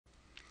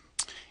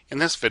In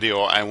this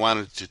video, I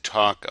wanted to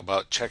talk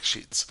about check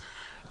sheets.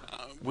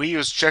 We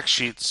use check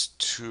sheets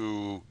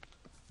to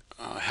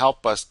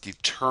help us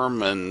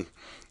determine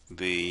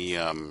the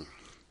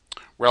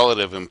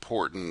relative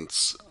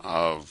importance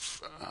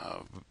of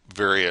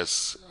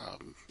various,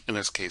 in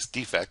this case,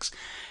 defects.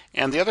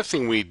 And the other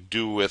thing we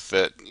do with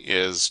it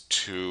is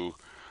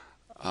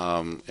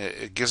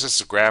it gives us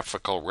a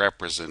graphical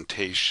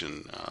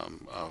representation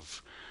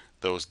of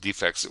those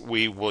defects.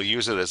 We will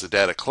use it as a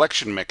data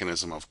collection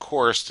mechanism, of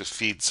course, to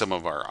feed some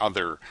of our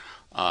other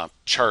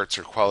charts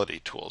or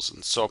quality tools.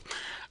 And so,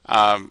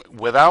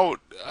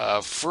 without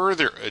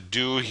further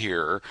ado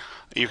here,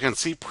 you can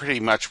see pretty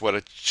much what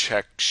a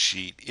check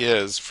sheet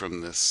is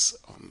from this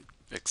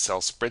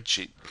Excel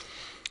spreadsheet.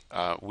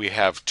 We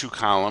have two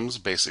columns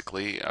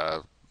basically.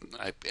 I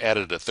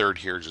added a third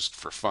here just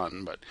for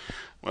fun, but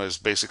it was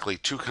basically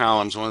two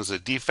columns. One is a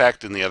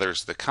defect and the other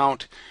is the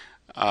count.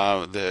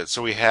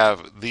 So we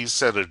have these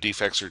set of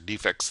defects or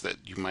defects that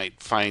you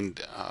might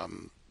find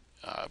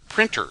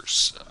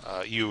printers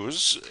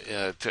use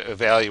to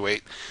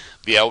evaluate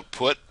the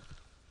output.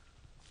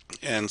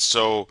 And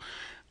so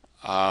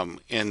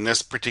in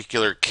this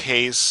particular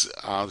case,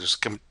 there's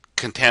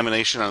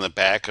contamination on the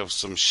back of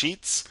some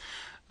sheets.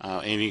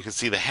 And you can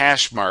see the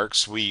hash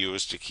marks we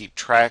use to keep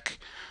track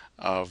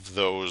of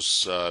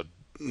those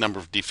number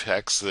of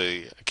defects,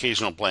 the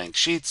occasional blank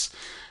sheets,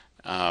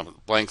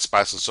 blank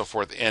spots, and so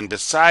forth. And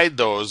beside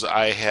those,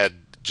 I had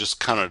just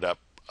counted up,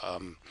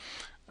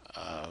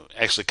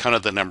 actually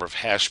counted the number of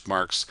hash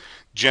marks.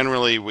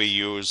 Generally, we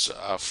use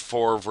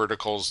four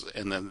verticals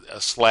and then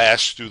a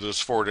slash through those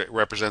four to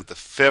represent the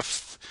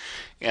fifth.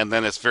 And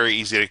then it's very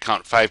easy to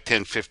count 5,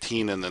 10,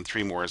 15, and then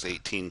three more is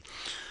 18.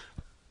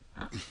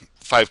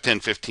 5, 10,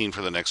 15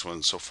 for the next one,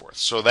 and so forth.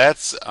 So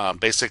that's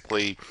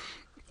basically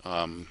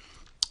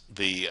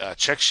the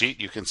check sheet.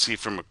 You can see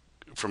from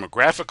a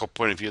graphical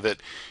point of view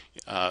that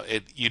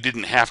you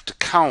didn't have to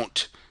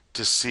count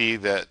to see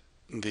that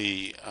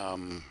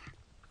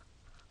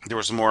there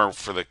was more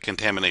for the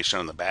contamination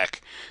on the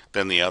back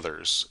than the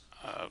others.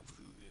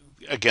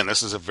 Again,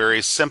 this is a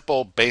very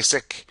simple,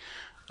 basic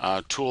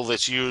tool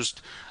that's used.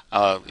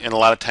 And a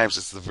lot of times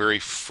it's the very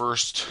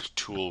first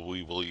tool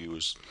we will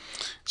use.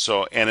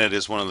 So, and it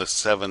is one of the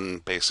 7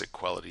 basic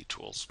quality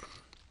tools.